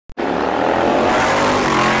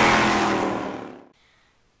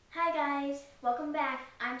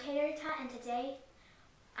Tater Tot, and today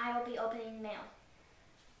I will be opening mail.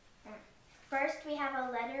 First, we have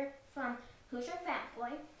a letter from Who's Your Fat Boy?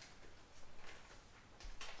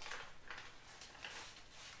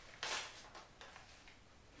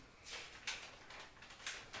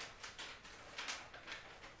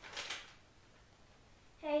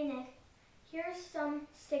 Hey Nick, here's some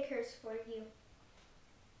stickers for you.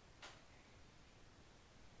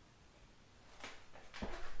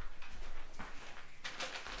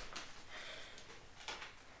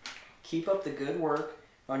 Keep up the good work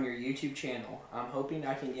on your YouTube channel. I'm hoping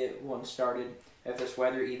I can get one started if this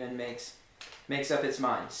weather even makes up its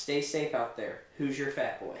mind. Stay safe out there. Who's your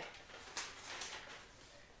fat boy?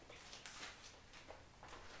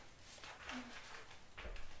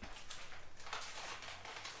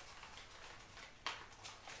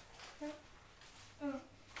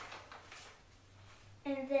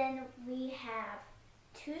 And then we have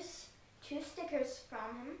two stickers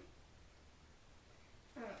from him.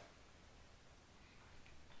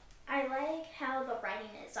 I like how the writing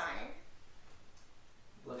is on it.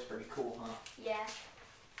 Looks pretty cool, huh? Yeah.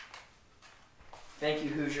 Thank you,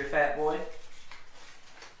 Who's Your Fat Boy?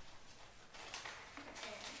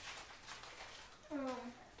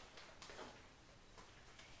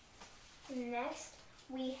 Next,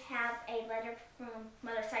 we have a letter from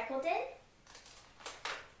Motorcycle Din.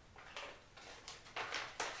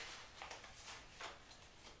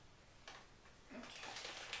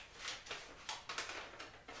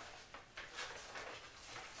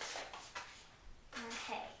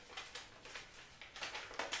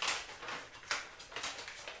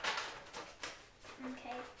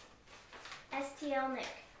 Okay. STL Nick.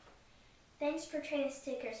 Thanks for trading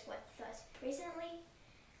stickers with us. Recently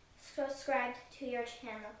subscribed to your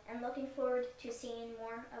channel and looking forward to seeing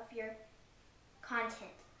more of your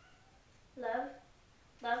content. Love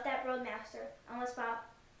that Roadmaster. Almost bought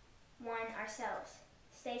one ourselves.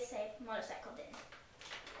 Stay safe, Motorcycle Din.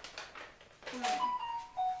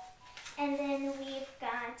 And then we've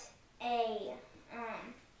got a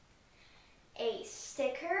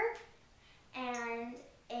sticker and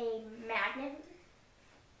a magnet.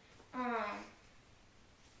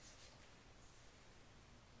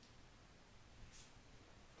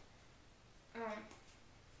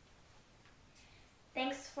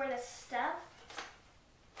 Thanks for the stuff.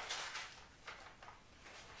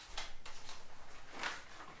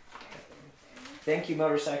 Thank you,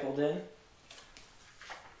 Motorcycle Din.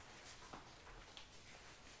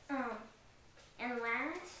 And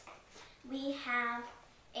last, we have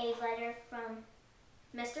a letter from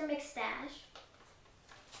Mr. McStash.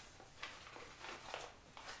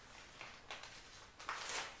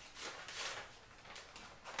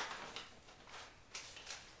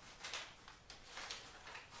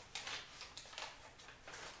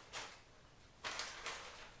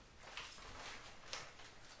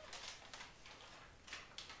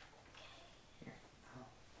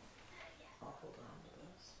 I'll hold on to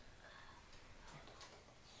this.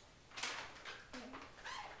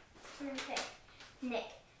 Okay, Nick,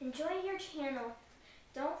 enjoy your channel.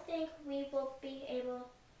 Don't think we will be able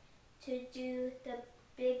to do the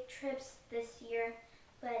big trips this year,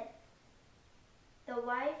 but the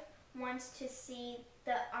wife wants to see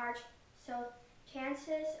the arch, so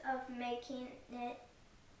chances of making it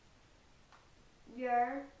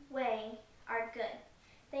your way are good.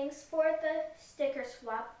 Thanks for the sticker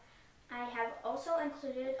swap. I have also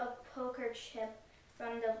included a poker chip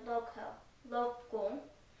from the local.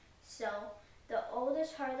 So the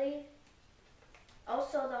oldest Harley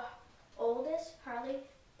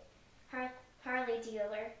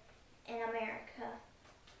dealer in America.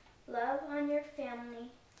 Love on your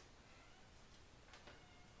family.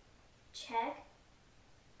 Check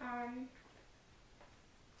on.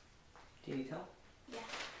 Do you need help?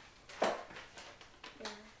 Yeah.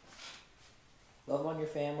 Love on your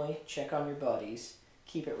family. Check on your buddies.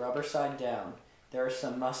 Keep it rubber side down. There are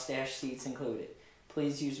some mustache seeds included.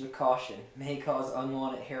 Please use with caution. May cause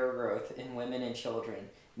unwanted hair growth in women and children.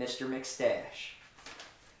 Mr. McStash.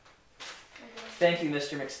 Thank you,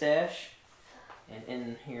 Mr. McStash. And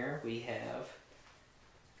in here we have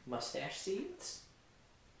mustache seeds.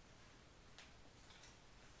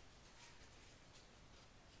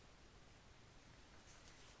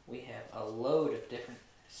 We have a load of different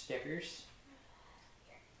stickers.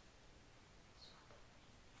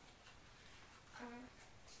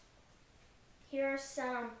 Here are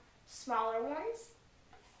some smaller ones.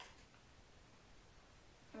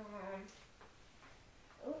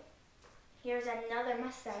 Here's another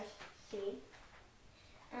mustache seed.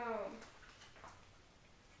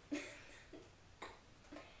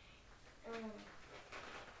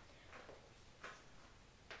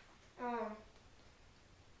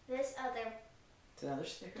 another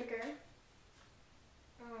sticker.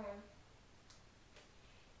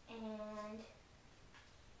 And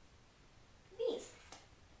these.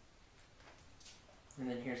 And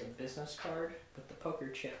then here's a business card with the poker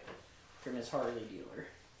chip from his Harley dealer.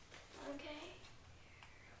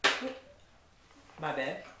 Okay. My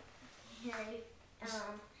bad.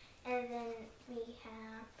 And then we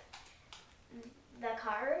have the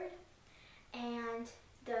card and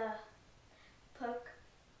the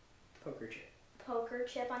poker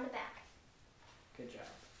chip on the back. Good job.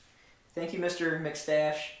 Thank you, Mr.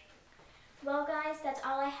 McStash. Well, guys, that's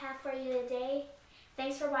all I have for you today.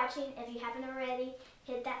 Thanks for watching. If you haven't already,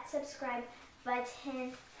 hit that subscribe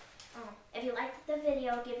button. If you liked the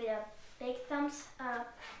video, give it a big thumbs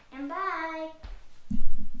up. And bye!